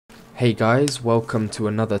Hey guys, welcome to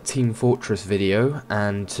another Team Fortress video,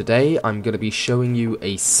 and today I'm going to be showing you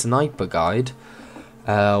a sniper guide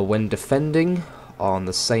when defending on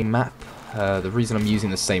the same map. The reason I'm using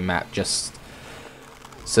the same map just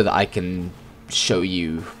so that I can show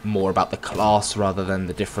you more about the class rather than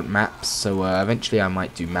the different maps. So eventually I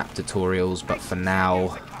might do map tutorials, but for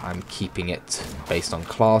now I'm keeping it based on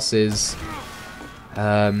classes.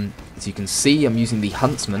 As you can see, I'm using the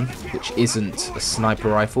Huntsman, which isn't a sniper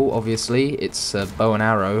rifle, obviously. It's a bow and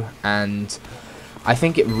arrow, and I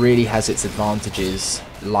think it really has its advantages.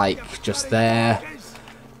 Like, just there,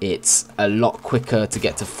 it's a lot quicker to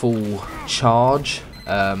get to full charge,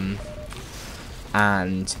 and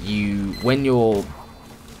when you're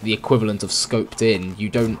the equivalent of scoped in, you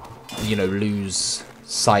don't, lose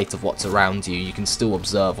sight of what's around you. You can still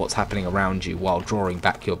observe what's happening around you while drawing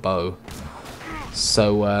back your bow.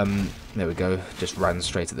 So, there we go, just ran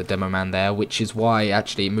straight at the demo man there, which is why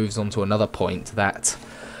actually it moves on to another point, that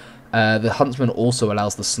the Huntsman also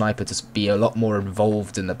allows the sniper to be a lot more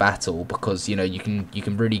involved in the battle, because, you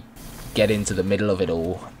can really get into the middle of it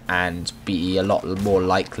all and be a lot more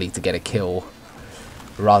likely to get a kill,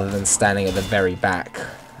 rather than standing at the very back.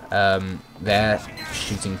 There,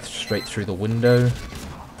 shooting straight through the window,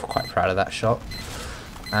 quite proud of that shot.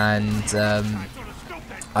 And,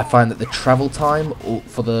 I find that the travel time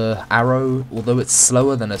for the arrow, although it's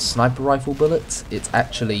slower than a sniper rifle bullet, it's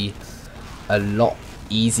actually a lot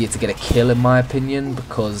easier to get a kill in my opinion,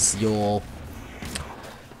 because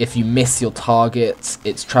if you miss your target,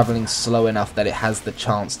 it's traveling slow enough that it has the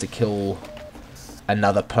chance to kill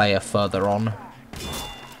another player further on.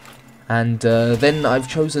 And then I've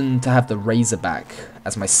chosen to have the Razorback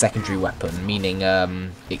as my secondary weapon, meaning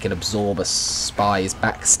it can absorb a spy's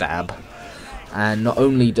backstab. And not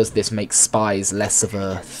only does this make spies less of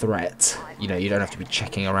a threat, you don't have to be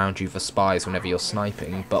checking around you for spies whenever you're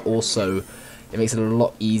sniping, but also it makes it a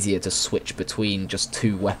lot easier to switch between just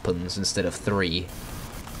 2 weapons instead of 3.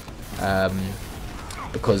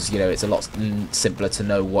 Because, it's a lot simpler to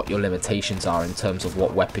know what your limitations are in terms of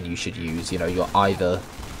what weapon you should use. You're either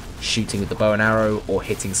shooting with the bow and arrow or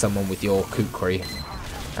hitting someone with your kukri.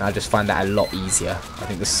 And I just find that a lot easier. I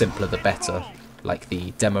think the simpler the better. Like the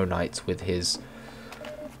Demo Knight with his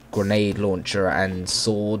grenade launcher and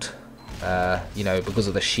sword, because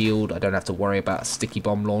of the shield I don't have to worry about a sticky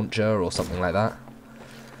bomb launcher or something like that.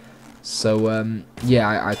 So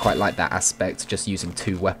yeah, I quite like that aspect, just using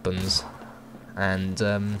 2 weapons. And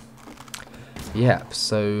yeah,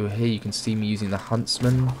 so here you can see me using the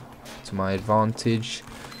Huntsman to my advantage,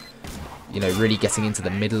 really getting into the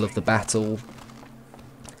middle of the battle,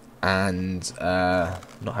 and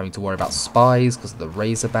not having to worry about spies because of the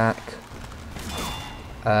Razorback.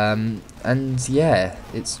 And yeah,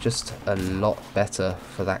 it's just a lot better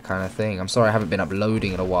for that kind of thing. I'm sorry I haven't been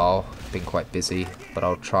uploading in a while, been quite busy, but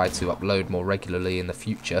I'll try to upload more regularly in the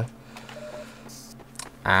future.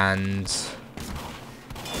 And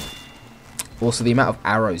also the amount of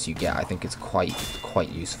arrows you get, I think it's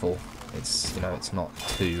quite useful. It's it's not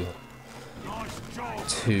too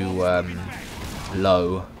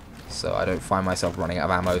low, so I don't find myself running out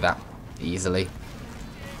of ammo that easily.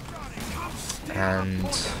 And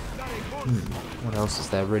what else is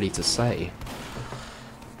there really to say?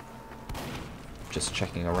 Just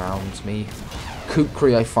checking around me.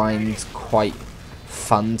 Kukri I find quite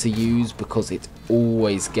fun to use because it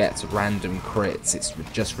always gets random crits. It's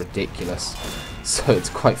just ridiculous. So it's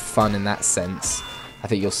quite fun in that sense. I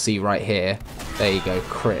think you'll see right here. There you go,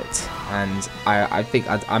 crit. And I think,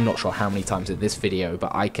 I'm not sure how many times in this video,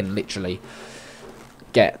 but I can literally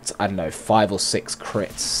get, I don't know, 5 or 6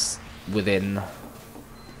 crits within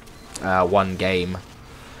one game.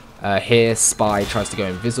 Here, Spy tries to go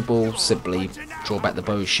invisible. Simply draw back the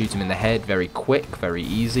bow, shoot him in the head. Very quick, very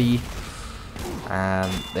easy. There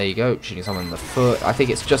you go, shooting someone in the foot. I think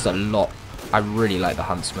it's just a lot. I really like the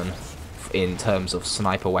Huntsman in terms of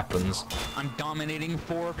sniper weapons. I'm dominating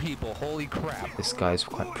 4 people, holy crap. This guy's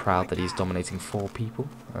quite proud that he's dominating 4 people.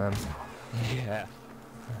 Yeah.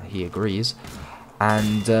 He agrees.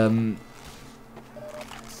 And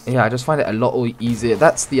yeah, I just find it a lot easier.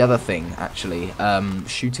 That's the other thing, actually.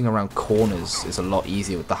 Shooting around corners is a lot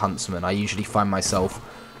easier with the Huntsman. I usually find myself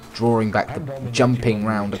jumping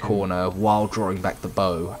round a corner while drawing back the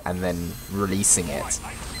bow and then releasing it.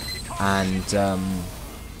 And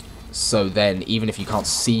so then, even if you can't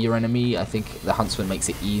see your enemy, I think the Huntsman makes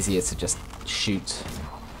it easier to just shoot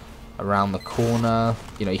around the corner.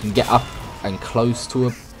 You can get up and close to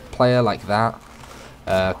a player like that.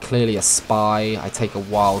 Clearly a spy, I take a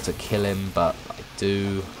while to kill him, but I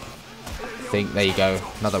do think, there you go,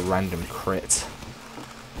 another random crit.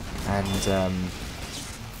 And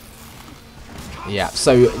Yeah,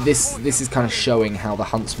 so this is kind of showing how the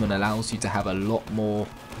Huntsman allows you to have a lot more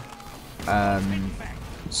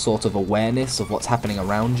sort of awareness of what's happening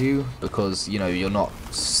around you, because, you know, you're not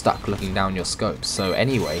stuck looking down your scopes. So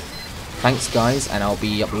anyway, thanks guys, and I'll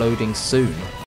be uploading soon.